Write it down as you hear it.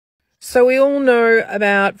So we all know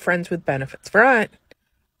about friends with benefits, right?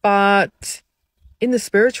 But in the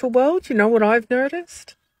spiritual world, you know what I've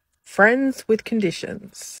noticed? Friends with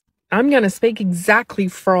conditions. I'm going to speak exactly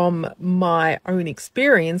from my own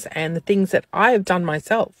experience and the things that I have done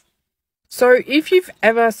myself. So if you've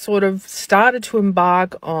ever sort of started to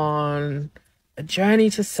embark on a journey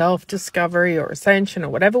to self-discovery or ascension or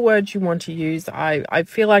whatever words you want to use, I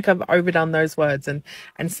feel like I've overdone those words and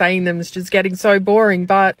saying them is just getting so boring.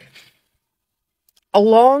 But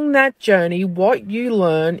along that journey, what you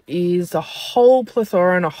learn is a whole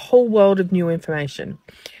plethora and a whole world of new information.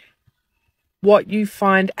 What you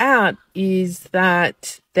find out is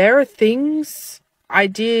that there are things,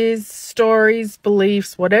 ideas, stories,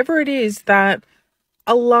 beliefs, whatever it is that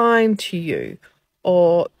align to you,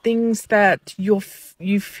 or things that you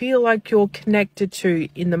feel like you're connected to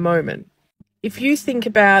in the moment. If you think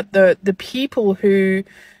about the people who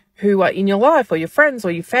are in your life or your friends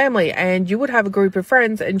or your family, and you would have a group of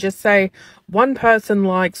friends and just say one person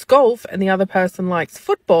likes golf and the other person likes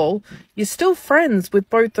football, you're still friends with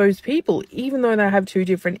both those people, even though they have two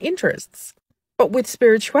different interests. But with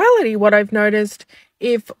spirituality, what I've noticed,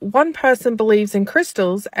 if one person believes in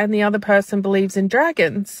crystals and the other person believes in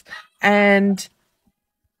dragons, and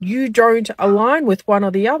you don't align with one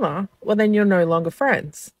or the other, well, then you're no longer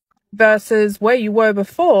friends. Versus where you were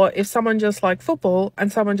before, if someone just liked football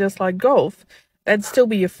and someone just liked golf, they'd still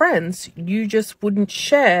be your friends. You just wouldn't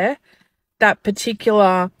share that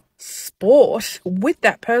particular sport with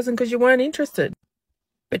that person because you weren't interested.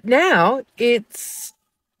 But now it's,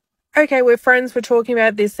 okay, we're friends, we're talking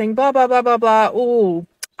about this thing, blah, blah, blah, blah, blah. Oh,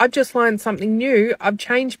 I've just learned something new. I've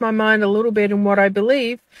changed my mind a little bit in what I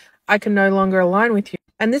believe. I can no longer align with you.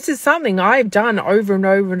 And this is something I've done over and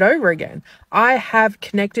over and over again. I have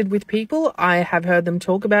connected with people. I have heard them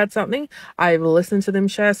talk about something. I've listened to them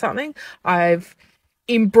share something. I've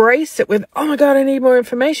embraced it with, oh my God, I need more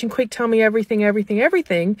information. Quick, tell me everything, everything,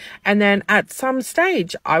 everything. And then at some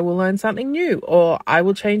stage, I will learn something new, or I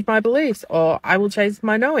will change my beliefs, or I will change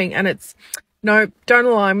my knowing. And it's, no, don't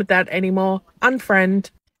align with that anymore.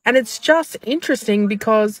 Unfriend. And it's just interesting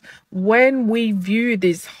because when we view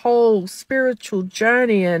this whole spiritual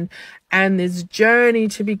journey and this journey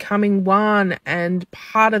to becoming one and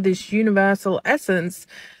part of this universal essence,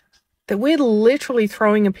 that we're literally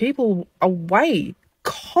throwing people away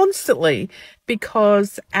constantly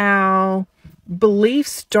because our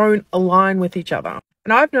beliefs don't align with each other.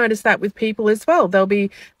 And I've noticed that with people as well. There'll be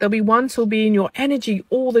ones who'll be in your energy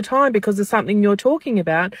all the time because of something you're talking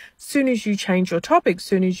about. As soon as you change your topic, as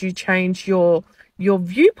soon as you change your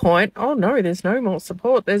viewpoint, oh no, there's no more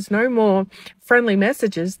support. There's no more friendly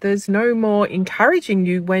messages. There's no more encouraging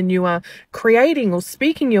you when you are creating or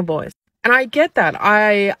speaking your voice. And I get that.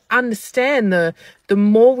 I understand the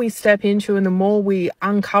more we step into and the more we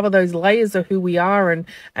uncover those layers of who we are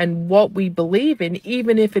and what we believe in,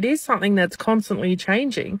 even if it is something that's constantly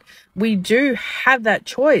changing, we do have that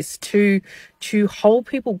choice to hold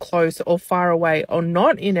people close or far away or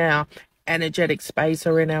not in our energetic space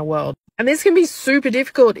or in our world. And this can be super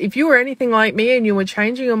difficult if you were anything like me and you were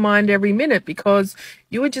changing your mind every minute because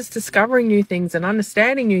you were just discovering new things and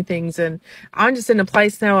understanding new things. And I'm just in a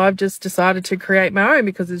place now, I've just decided to create my own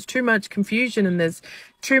because there's too much confusion and there's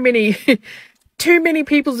too many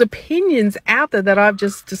people's opinions out there that I've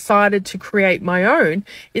just decided to create my own.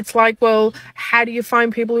 It's like, well, how do you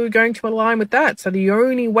find people who are going to align with that? So the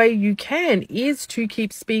only way you can is to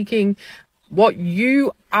keep speaking what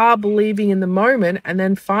you are believing in the moment, and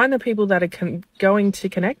then find the people that are going to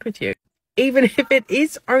connect with you, even if it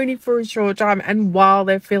is only for a short time and while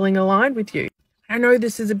they're feeling aligned with you. I know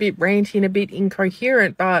this is a bit ranty and a bit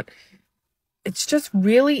incoherent, but it's just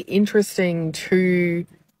really interesting to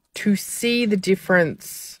see the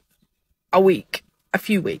difference a week, a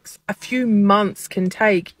few weeks, a few months can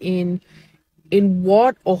take in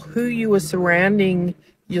what or who you are surrounding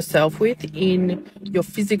yourself with in your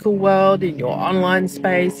physical world, in your online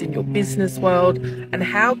space, in your business world, and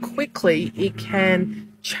how quickly it can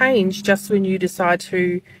change just when you decide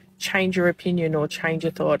to change your opinion or change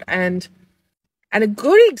your thought. And a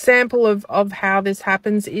good example of how this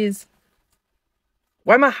happens is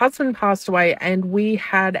when my husband passed away and we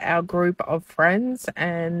had our group of friends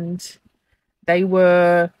and they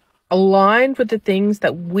were aligned with the things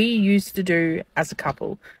that we used to do as a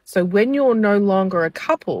couple. So when you're no longer a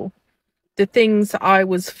couple, the things I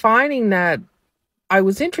was finding that I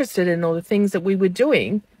was interested in or the things that we were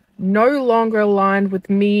doing no longer aligned with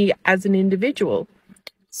me as an individual.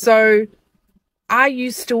 So are you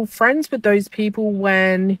still friends with those people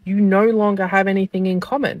when you no longer have anything in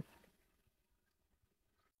common?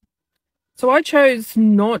 So I chose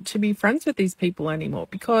not to be friends with these people anymore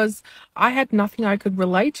because I had nothing I could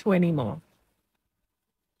relate to anymore.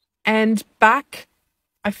 And back,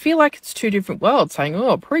 I feel like it's two different worlds, saying,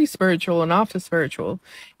 oh, pre-spiritual and after spiritual.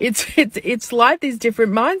 It's like these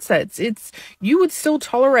different mindsets. You would still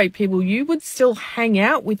tolerate people, you would still hang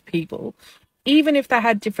out with people, even if they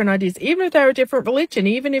had different ideas, even if they were a different religion,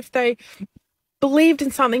 even if they believed in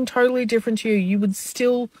something totally different to you, you would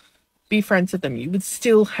still be friends with them. You would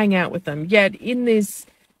still hang out with them. Yet in this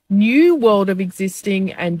new world of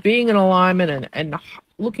existing and being in alignment and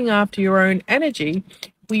looking after your own energy,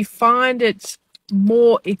 we find it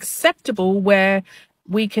more acceptable where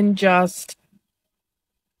we can just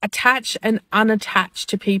attach and unattach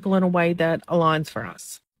to people in a way that aligns for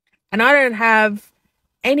us. And I don't have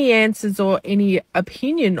any answers or any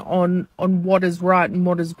opinion on what is right and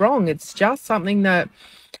what is wrong. It's just something that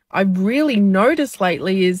I've really noticed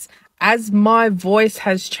lately is as my voice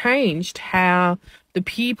has changed, how the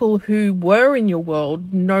people who were in your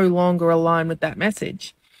world no longer align with that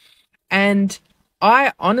message. And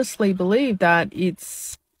I honestly believe that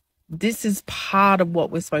this is part of what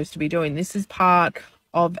we're supposed to be doing. This is part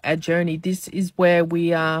of our journey. This is where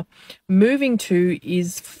we are moving to,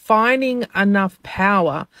 is finding enough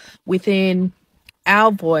power within our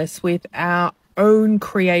voice, with our own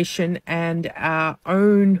creation and our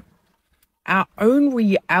own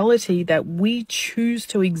reality that we choose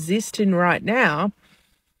to exist in right now,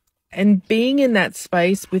 and being in that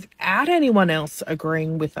space without anyone else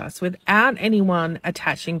agreeing with us, without anyone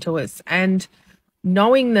attaching to us, and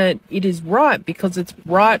knowing that it is right because it's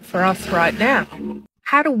right for us right now.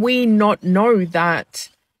 How do we not know that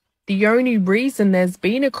the only reason there's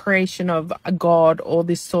been a creation of a God or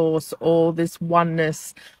this source or this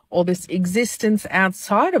oneness or this existence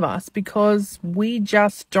outside of us, because we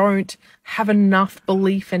just don't have enough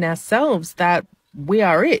belief in ourselves that we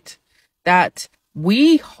are it, that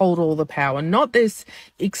we hold all the power, not this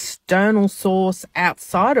external source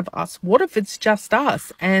outside of us. What if it's just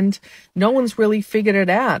us and no one's really figured it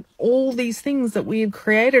out? All these things that we have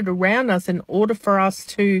created around us in order for us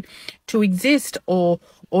to exist or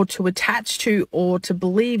to attach to or to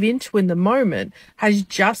believe into in the moment has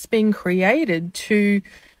just been created to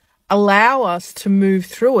allow us to move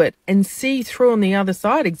through it and see through on the other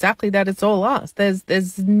side exactly that it's all us.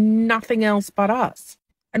 There's nothing else but us.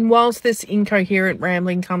 And whilst this incoherent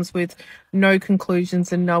rambling comes with no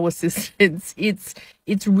conclusions and no assistance, it's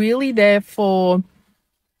really there for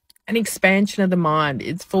an expansion of the mind.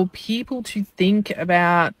 It's for people to think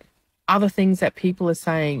about other things that people are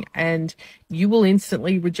saying, and you will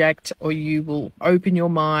instantly reject, or you will open your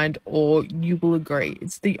mind, or you will agree.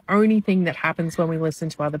 It's the only thing that happens when we listen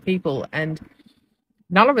to other people, and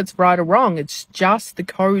none of it's right or wrong. It's just the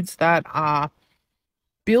codes that are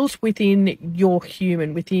built within your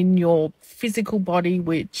human, within your physical body,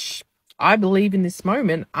 which I believe in this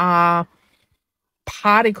moment are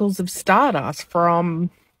particles of stardust from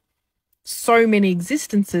so many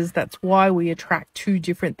existences. That's why we attract two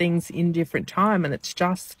different things in different time, and it's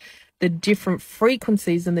just the different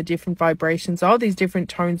frequencies and the different vibrations of these different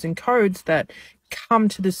tones and codes that come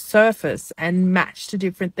to the surface and match to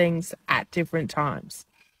different things at different times.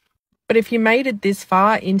 But if you made it this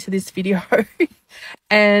far into this video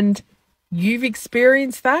and you've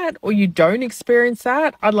experienced that, or you don't experience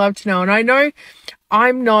that, I'd love to know. And I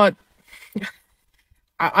know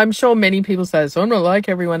I'm sure many people say, so I'm not like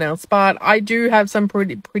everyone else, but I do have some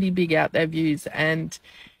pretty big out there views, and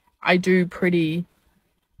I do pretty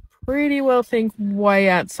well think way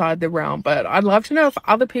outside the realm. But I'd love to know if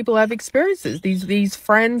other people have experiences, these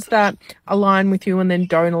friends that align with you and then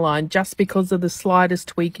don't align just because of the slightest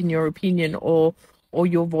tweak in your opinion or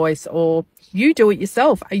your voice, or you do it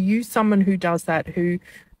yourself. Are you someone who does that, who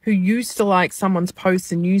used to like someone's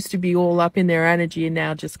posts and used to be all up in their energy and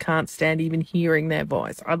now just can't stand even hearing their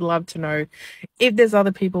voice? I'd love to know if there's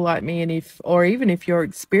other people like me, and even if you're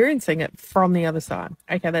experiencing it from the other side.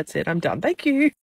 Okay, that's it. I'm done. Thank you.